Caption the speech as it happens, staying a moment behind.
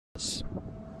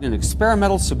an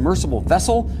experimental submersible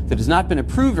vessel that has not been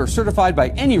approved or certified by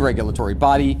any regulatory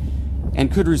body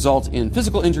and could result in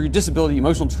physical injury, disability,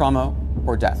 emotional trauma,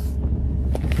 or death.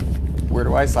 Where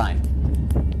do I sign?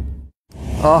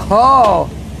 Oh,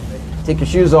 take your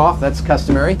shoes off. That's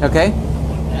customary. Okay.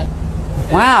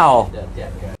 Wow.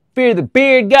 Fear the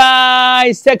beard,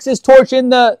 guys. Texas Torch in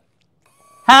the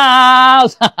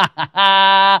house.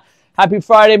 Happy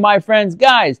Friday, my friends.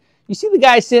 Guys, you see the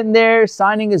guy sitting there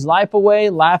signing his life away,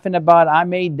 laughing about I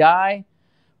may die?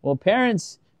 Well,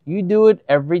 parents, you do it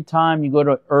every time you go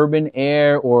to Urban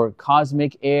Air or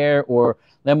Cosmic Air or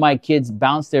let my kids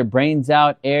bounce their brains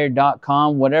out,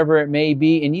 air.com, whatever it may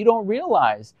be, and you don't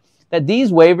realize that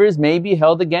these waivers may be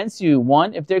held against you.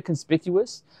 One, if they're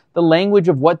conspicuous, the language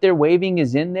of what they're waiving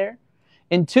is in there.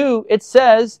 And two, it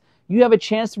says you have a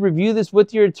chance to review this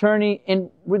with your attorney, and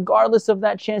regardless of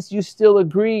that chance, you still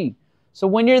agree. So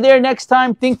when you're there next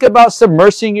time, think about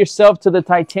submersing yourself to the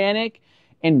Titanic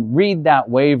and read that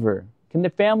waiver. Can the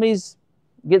families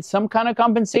get some kind of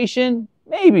compensation?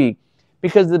 Maybe,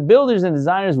 because the builders and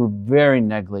designers were very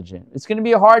negligent. It's going to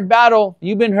be a hard battle.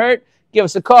 You've been hurt? Give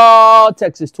us a call,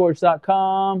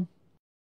 texastorch.com.